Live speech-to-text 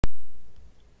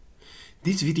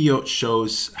This video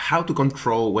shows how to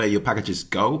control where your packages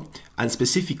go and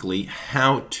specifically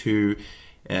how to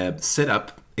set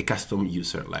up a custom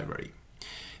user library.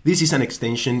 This is an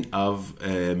extension of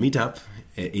Meetup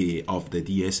of the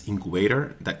DS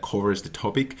Incubator that covers the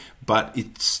topic, but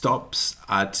it stops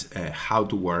at how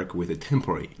to work with a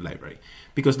temporary library,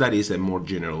 because that is a more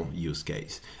general use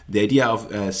case. The idea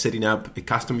of setting up a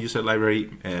custom user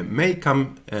library may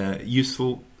come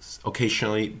useful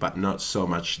occasionally, but not so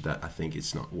much that I think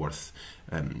it's not worth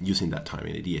using that time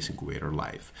in the DS Incubator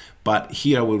live. But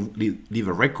here I will leave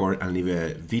a record and leave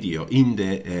a video in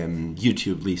the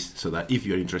YouTube list so that if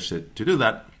you're interested to do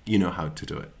that, you know how to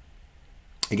do it.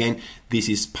 Again, this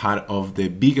is part of the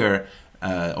bigger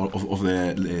of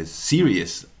the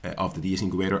series of the DS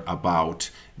Incubator about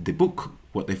the book,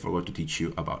 What They Forgot to Teach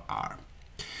You About R.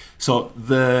 So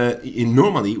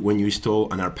normally when you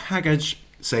install an R package,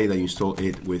 say that you install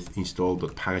it with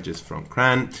install.packages from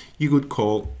CRAN, you could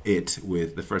call it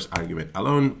with the first argument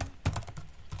alone.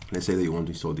 Let's say that you want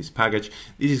to install this package.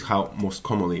 This is how most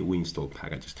commonly we install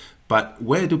packages. But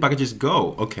where do packages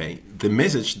go? Okay, the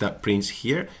message that prints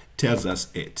here tells us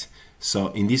it. So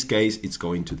in this case, it's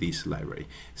going to this library.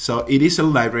 So it is a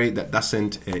library that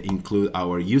doesn't include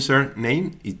our user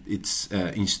name. It's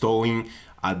installing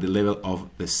at the level of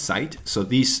the site. So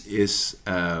this is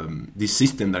this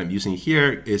system that I'm using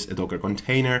here is a Docker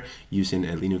container using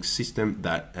a Linux system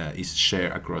that is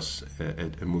shared across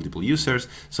multiple users.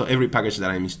 So every package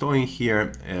that I'm installing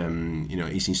here,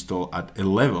 is installed at a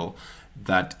level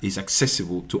that is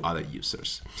accessible to other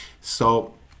users.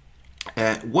 So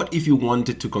what if you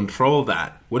wanted to control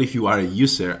that? What if you are a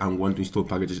user and want to install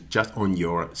packages just on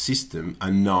your system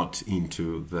and not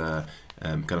into the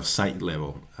kind of site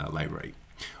level library?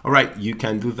 All right, you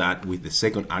can do that with the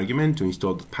second argument to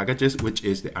install the packages, which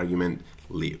is the argument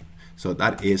lib. So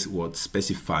that is what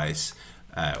specifies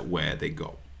where they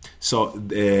go. So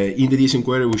in the DS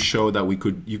Incubator, we show that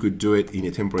you could do it in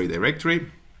a temporary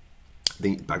directory.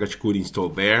 The package could install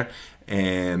there,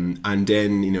 and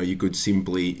then you could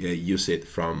simply use it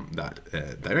from that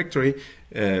directory.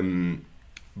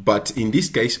 But in this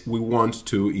case, we want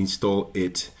to install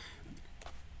it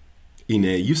in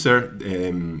a user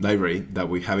library that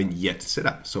we haven't yet set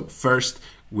up. So first,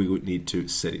 we would need to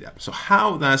set it up. So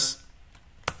how does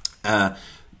that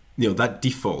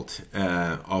default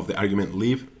of the argument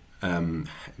lib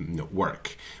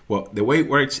work? Well, the way it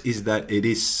works is that it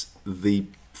is the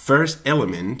first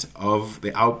element of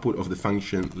the output of the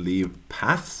function lib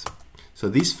paths. So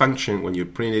this function, when you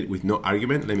print it with no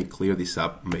argument, let me clear this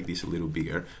up, make this a little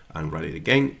bigger and run it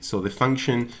again. So the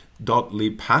function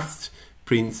 .lib paths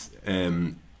prints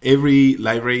every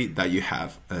library that you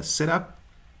have set up,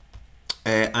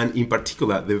 and in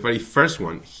particular the very first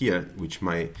one here, which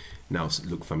might now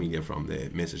look familiar from the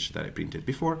message that I printed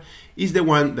before, is the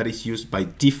one that is used by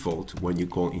default when you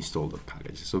call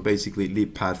install.package. So basically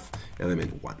libpath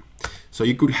element 1. So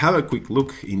you could have a quick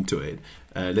look into it.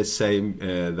 Let's say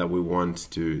that we want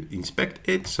to inspect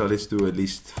it. So let's do a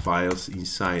list files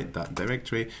inside that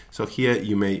directory. So here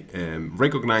you may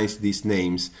recognize these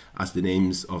names as the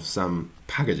names of some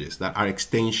packages that are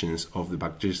extensions of the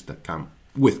packages that come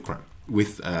with CRAN,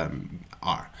 with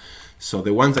R. So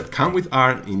the ones that come with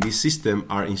R in this system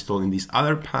are installed in this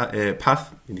other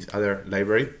path, in this other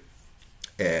library.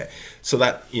 So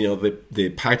that the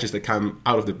packages that come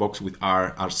out of the box with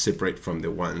R are separate from the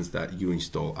ones that you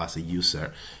install as a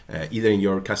user, either in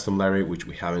your custom library, which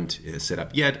we haven't set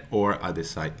up yet, or at the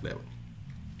site level.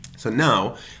 So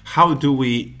now, how do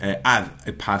we add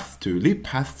a path to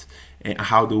libpath?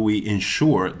 How do we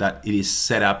ensure that it is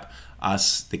set up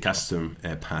as the custom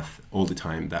path all the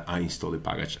time that I install the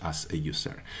package as a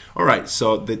user? All right,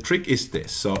 so the trick is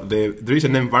this. So there is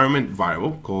an environment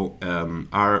variable called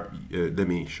R. Let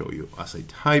me show you as I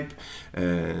type.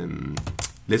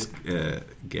 Let's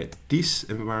get this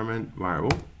environment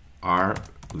variable, R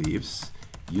lives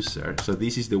user. So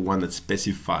this is the one that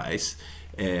specifies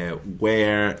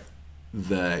where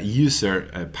the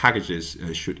user packages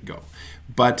should go.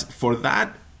 But for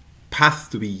that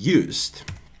path to be used,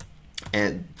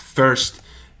 and first,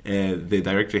 the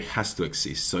directory has to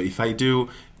exist. So if I do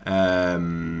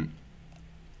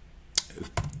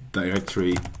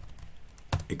directory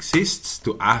exists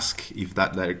to ask if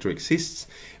that directory exists,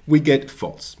 we get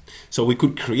false. So we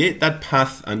could create that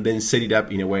path and then set it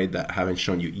up in a way that I haven't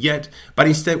shown you yet. But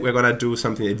instead, we're going to do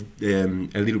something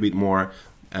a little bit more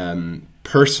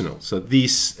personal. So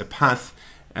this path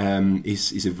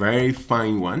is a very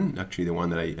fine one, actually the one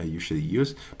that I usually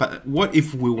use. But what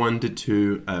if we wanted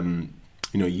to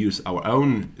use our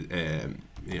own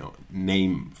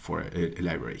name for a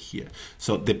library here?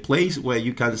 So the place where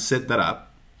you can set that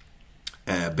up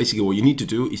Basically, what you need to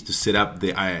do is to set up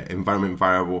the environment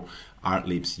variable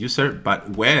rlibs user, but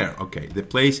where? Okay, the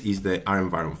place is the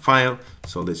renvironment file.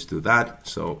 So let's do that.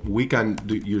 So we can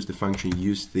use the function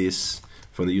use this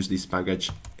from the use this package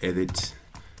edit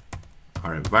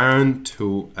renvironment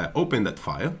to open that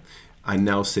file and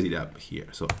now set it up here.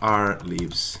 So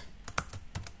rlibs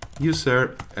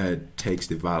user takes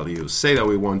the value. Say that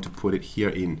we want to put it here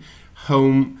in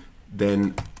home,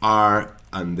 then r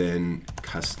and then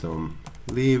custom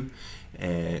lib.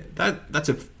 That's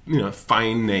a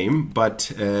fine name,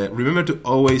 but remember to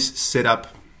always set up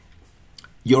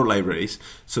your libraries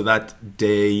so that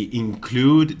they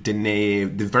include the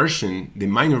name, the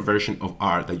minor version of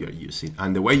R that you're using.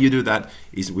 And the way you do that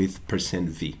is with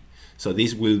 %v. So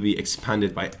this will be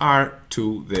expanded by R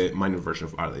to the minor version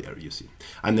of R that you're using.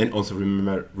 And then also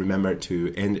remember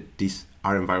to end this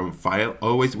R environment file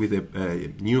always with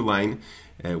a new line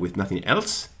with nothing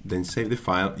else. Then save the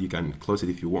file. You can close it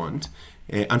if you want.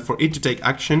 And for it to take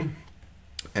action,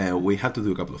 we have to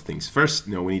do a couple of things. First,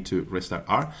 we need to restart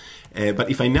R.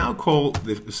 But if I now call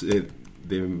the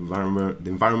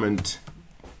environment,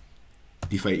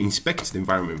 if I inspect the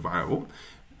environment variable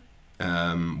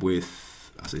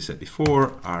with, as I said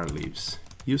before, rlibs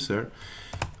user,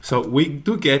 so we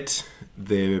do get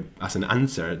as an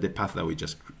answer the path that we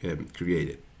just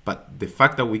created. But the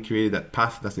fact that we created that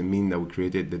path doesn't mean that we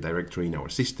created the directory in our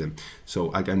system.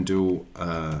 So I can do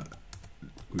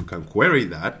we can query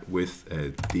that with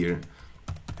dir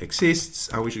exists,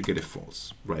 and we should get a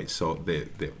false, right? So the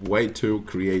way to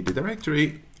create the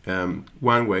directory,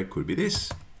 one way could be this.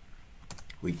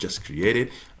 We just create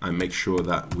it and make sure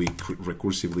that we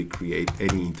recursively create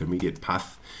any intermediate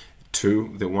path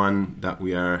to the one that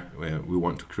we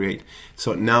want to create.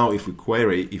 So now if we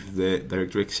query if the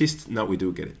directory exists, now we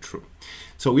do get it true.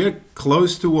 So we are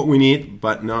close to what we need,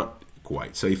 but not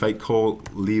quite. So if I call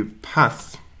lib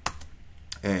path,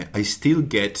 I still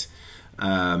get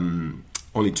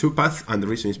only 2 paths, and the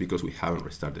reason is because we haven't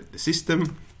restarted the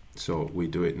system. So we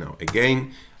do it now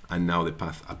again, and now the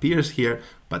path appears here,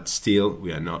 but still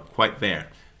we are not quite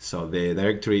there. So the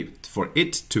directory, for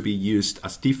it to be used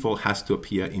as default, has to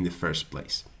appear in the first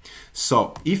place.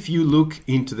 So if you look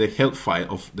into the help file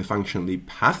of the function lib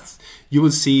path, you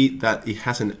will see that it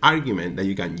has an argument that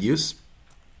you can use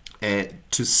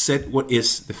to set what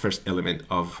is the first element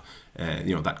of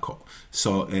that call.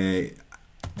 So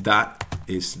that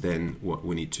is then what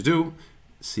we need to do.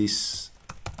 Sys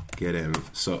getenv.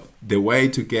 So the way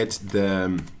to get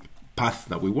the path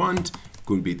that we want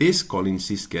could be this, calling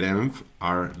sys getenv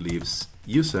rlibs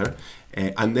user,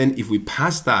 and then if we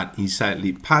pass that inside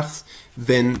lib path,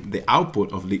 then the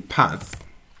output of lib path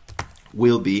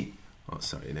will be,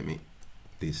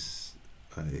 this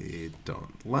I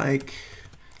don't like.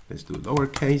 Let's do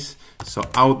lowercase. So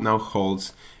out now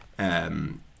holds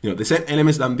the same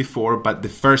elements than before, but the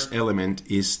first element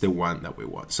is the one that we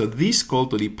want. So this call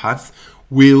to lib path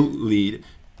will lead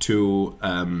to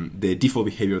the default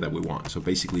behavior that we want. So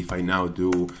basically, if I now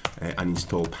do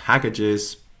uninstall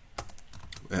packages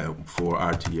for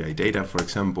RTI data, for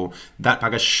example, that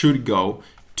package should go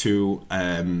to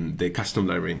the custom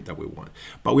library that we want.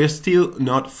 But we are still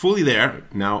not fully there.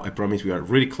 Now, I promise we are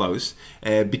really close,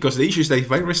 because the issue is that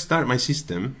if I restart my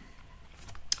system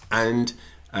and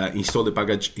install the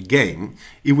package again,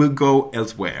 it will go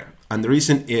elsewhere. And the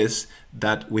reason is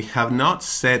that we have not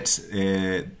set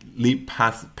lib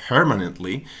path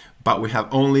permanently, but we have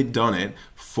only done it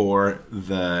for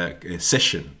the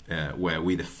session where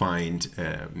we defined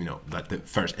that the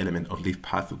first element of lib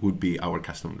path would be our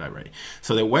custom library.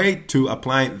 So the way to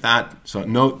apply that, so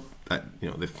note that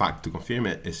the fact to confirm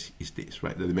it is this,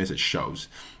 right? That the message shows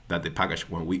that the package,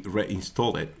 when we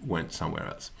reinstalled it, went somewhere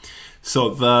else. So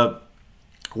the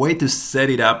way to set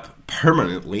it up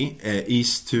permanently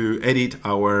is to edit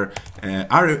our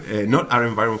not our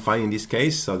environment file in this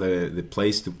case. So the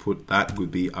place to put that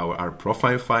would be our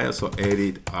profile file. So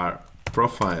edit our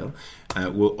profile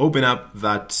will open up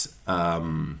that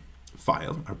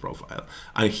file, our profile,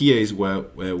 and here is where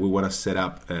we want to set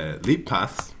up lib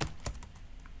path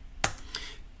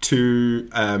to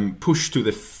push to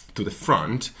the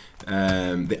front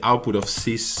the output of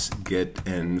sys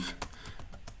getenv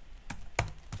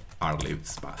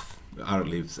rlibs path,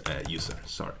 rlibs user,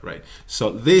 sorry, right?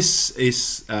 So this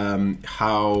is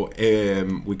how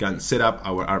we can set up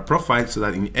our profile, so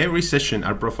that in every session,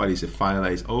 our profile is a file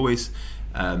that is always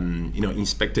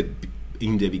inspected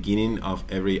in the beginning of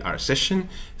every R session.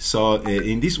 So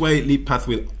in this way, lib path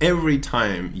will, every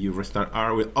time you restart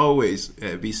R, will always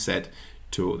be set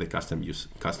to the custom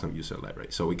user library.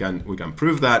 So we can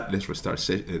prove that. Let's restart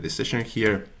the session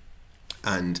here.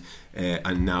 And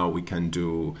now we can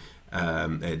do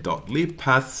 .lib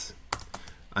path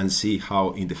and see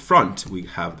how in the front we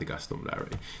have the custom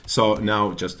library. So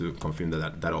now, just to confirm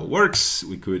that all works,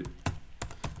 we could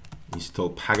install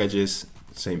packages,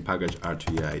 same package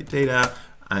R2EI data,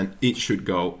 and it should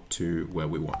go to where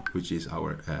we want, which is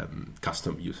our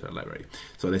custom user library.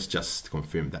 So let's just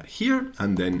confirm that here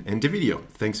and then end the video.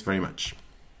 Thanks very much.